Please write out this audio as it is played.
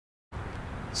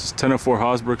This is 1004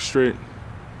 Hosbrook Street.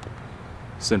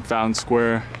 It's in Fountain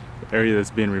Square, the area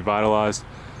that's being revitalized.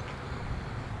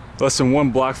 Less than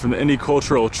 1 block from the Indy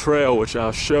Cultural Trail, which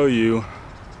I'll show you,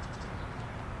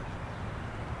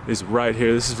 is right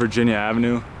here. This is Virginia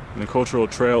Avenue, and the Cultural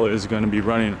Trail is going to be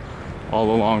running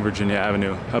all along Virginia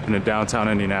Avenue up into downtown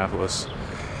Indianapolis.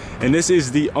 And this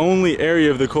is the only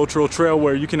area of the Cultural Trail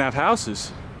where you can have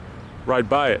houses right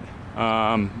by it.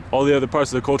 All the other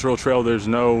parts of the Cultural Trail, there's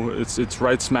no, it's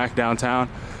right smack downtown,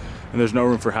 and there's no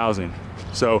room for housing.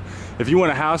 So if you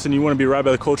want a house and you want to be right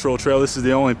by the Cultural Trail, this is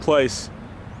the only place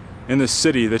in the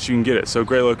city that you can get it. So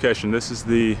great location. This is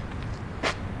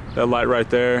that light right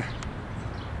there.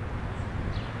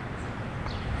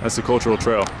 That's the Cultural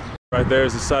Trail. Right there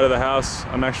is the side of the house.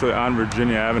 I'm actually on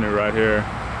Virginia Avenue right here.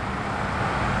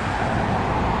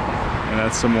 And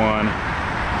that's someone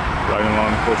riding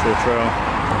along the Cultural Trail.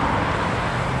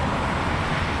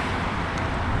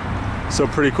 So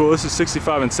pretty cool. This is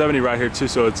 65 and 70 right here too,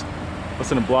 so it's less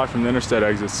than a block from the interstate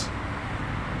exits.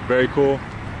 Very cool.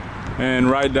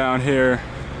 And right down here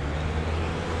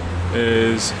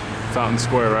is Fountain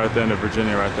Square, right at the end of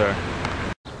Virginia right there.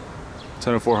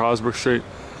 1004 Hosbrook Street.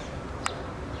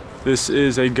 This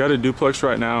is a gutted duplex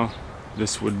right now.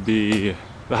 This would be,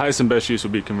 the highest and best use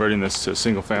would be converting this to a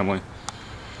single family.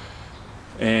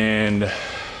 And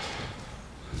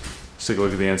let's take a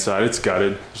look at the inside. It's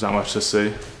gutted, there's not much to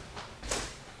see.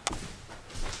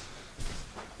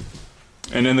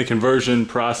 And in the conversion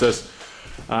process,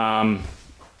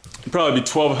 it'd probably be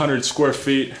 1,200 square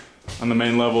feet on the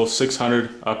main level,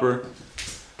 600 upper.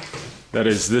 That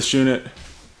is this unit.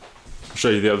 I'll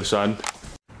show you the other side.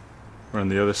 We're on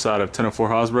the other side of 1004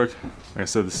 Hosbrook. Like I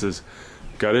said, this is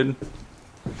gutted,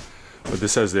 but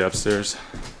this has the upstairs.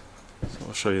 So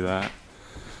I'll show you that.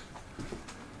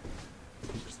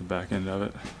 Here's the back end of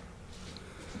it.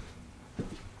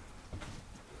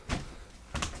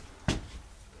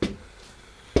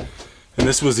 And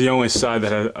this was the only side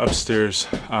that had upstairs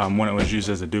when it was used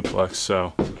as a duplex.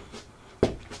 So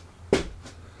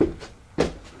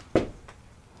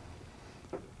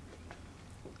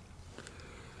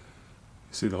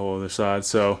see the whole other side.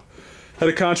 So had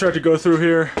a contractor go through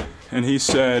here, and he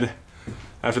said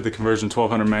after the conversion,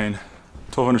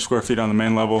 1,200 square feet on the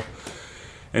main level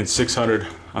and 600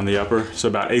 on the upper, so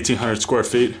about 1,800 square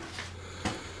feet.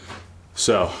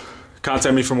 So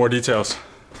contact me for more details.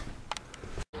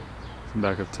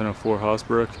 Back up 1004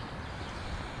 Hosbrook.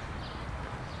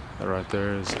 That right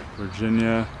there is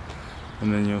Virginia,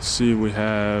 and then you'll see we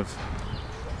have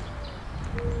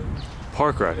a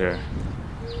park right here.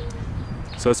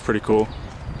 So that's pretty cool.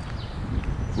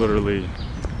 Literally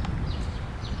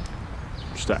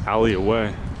just an alley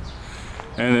away.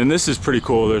 And then this is pretty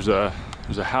cool. There's a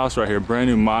house right here, brand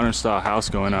new modern style house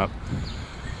going up.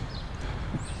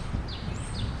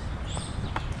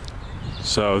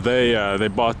 So they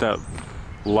bought that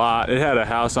lot. It had a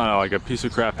house on it, like a piece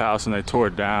of crap house, and they tore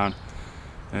it down,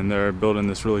 and they're building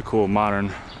this really cool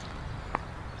modern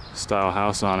style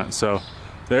house on it. So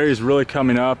the area's really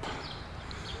coming up.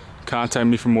 Contact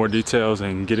me for more details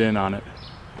and get in on it.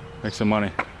 Make some money.